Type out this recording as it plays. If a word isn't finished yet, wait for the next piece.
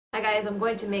Hi guys, I'm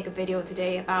going to make a video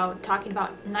today about talking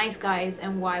about nice guys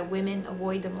and why women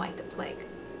avoid them like the plague.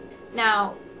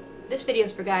 Now, this video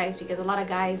is for guys because a lot of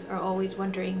guys are always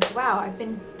wondering, wow, I've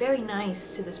been very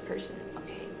nice to this person,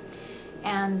 okay?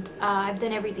 And I've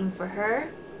done everything for her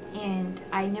and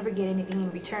I never get anything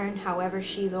in return. However,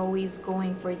 she's always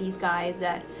going for these guys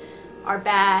that are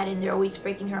bad and they're always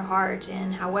breaking her heart,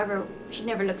 and however, she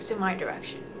never looks to my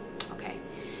direction, okay?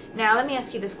 Now, let me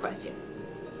ask you this question.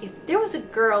 If there was a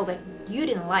girl that you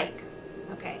didn't like,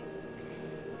 okay,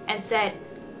 and said,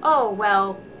 oh,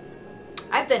 well,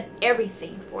 I've done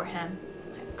everything for him.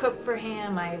 I've cooked for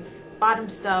him, I've bought him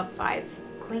stuff, I've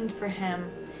cleaned for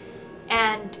him,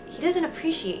 and he doesn't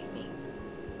appreciate me,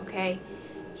 okay?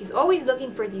 He's always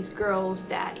looking for these girls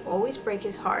that always break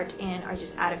his heart and are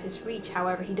just out of his reach.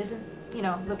 However, he doesn't,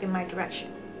 look in my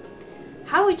direction.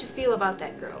 How would you feel about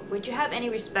that girl? Would you have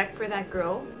any respect for that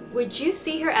girl? Would you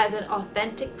see her as an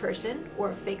authentic person or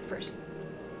a fake person?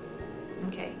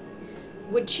 Okay.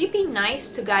 Would she be nice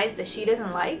to guys that she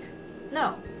doesn't like?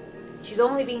 No. She's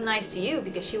only being nice to you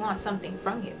because she wants something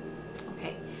from you.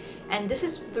 Okay. And this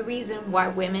is the reason why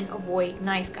women avoid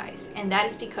nice guys. And that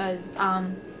is because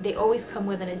they always come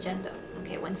with an agenda.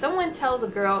 Okay. When someone tells a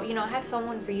girl, I have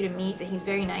someone for you to meet and he's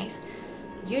very nice,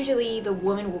 usually the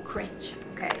woman will cringe.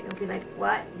 Okay. They'll be like,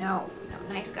 what? No,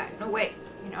 nice guy. No way.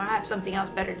 I have something else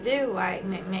better to do.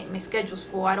 My schedule's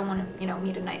full. I don't want to,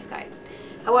 meet a nice guy.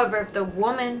 However, if the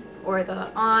woman or the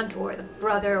aunt or the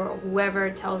brother or whoever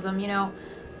tells them,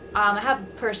 I have a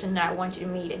person that I want you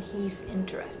to meet and he's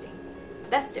interesting,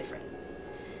 that's different.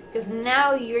 Because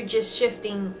now you're just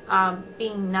shifting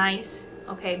being nice,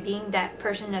 okay, being that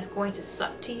person that's going to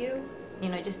suck to you,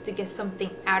 just to get something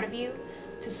out of you,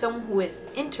 to someone who is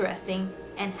interesting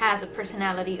and has a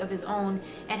personality of his own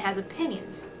and has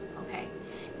opinions, okay?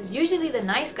 Because usually the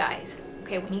nice guys,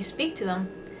 okay, when you speak to them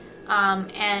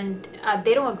and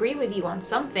they don't agree with you on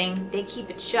something, they keep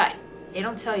it shut. They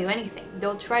don't tell you anything.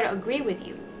 They'll try to agree with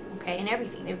you, okay, in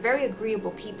everything. They're very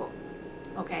agreeable people,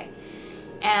 okay?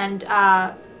 And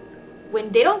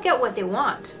when they don't get what they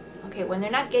want, okay, when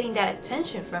they're not getting that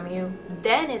attention from you,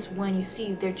 then is when you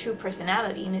see their true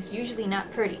personality, and it's usually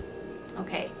not pretty,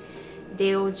 okay?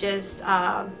 They'll just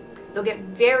they'll get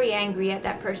very angry at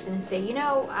that person and say,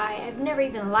 I've never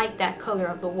even liked that color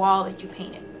of the wall that you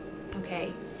painted,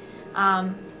 okay?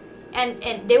 And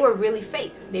they were really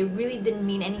fake. They really didn't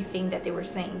mean anything that they were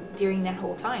saying during that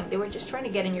whole time. They were just trying to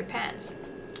get in your pants,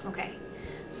 okay?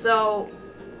 So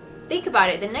think about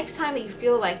it. The next time that you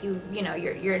feel like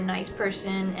you're a nice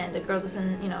person and the girl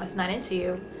doesn't, is not into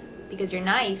you because you're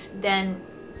nice, then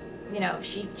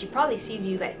she probably sees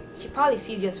you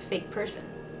as a fake person,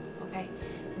 okay?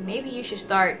 Maybe you should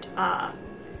start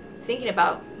thinking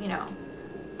about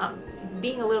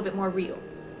being a little bit more real,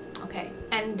 okay?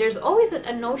 And there's always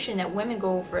a notion that women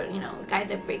go for guys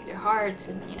that break their hearts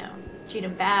and treat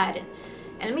them bad,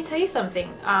 and let me tell you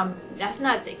something, that's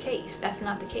not the case. That's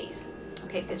not the case,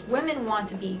 okay? Because women want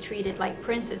to be treated like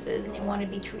princesses and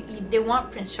they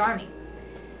want Prince Charming,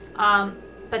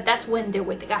 but that's when they're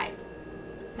with the guy,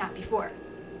 not before,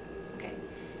 okay?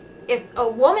 If a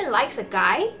woman likes a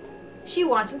guy, she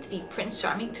wants him to be Prince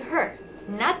Charming to her,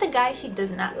 not the guy she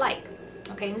does not like,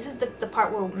 okay? And this is the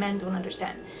part where men don't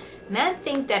understand. Men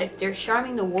think that if they're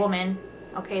charming the woman,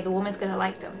 okay, the woman's gonna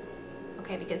like them,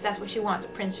 okay? Because that's what she wants, a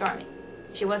Prince Charming.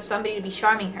 She wants somebody to be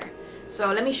charming her.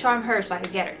 So let me charm her so I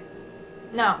can get her.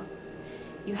 No,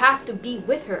 you have to be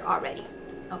with her already,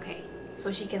 okay?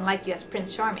 So she can like you as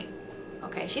Prince Charming,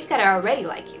 okay? She's gotta already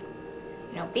like you.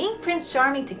 Being Prince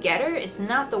Charming together is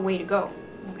not the way to go,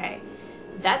 okay?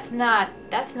 That's not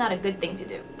a good thing to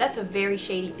do. That's a very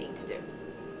shady thing to do,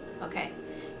 okay?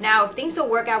 Now, if things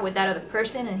don't work out with that other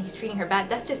person and he's treating her bad,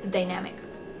 that's just the dynamic,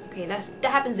 okay? That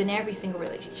happens in every single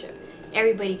relationship.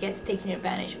 Everybody gets taken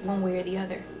advantage one way or the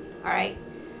other, all right?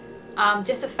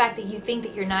 Just the fact that you think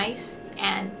that you're nice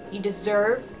and you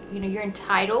deserve, you're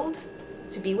entitled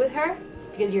to be with her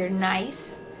because you're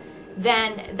nice,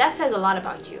 then that says a lot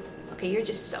about you. Okay, you're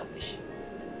just selfish.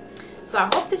 So I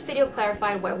hope this video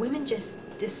clarified why women just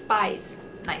despise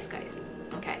nice guys.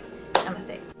 Okay,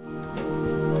 namaste.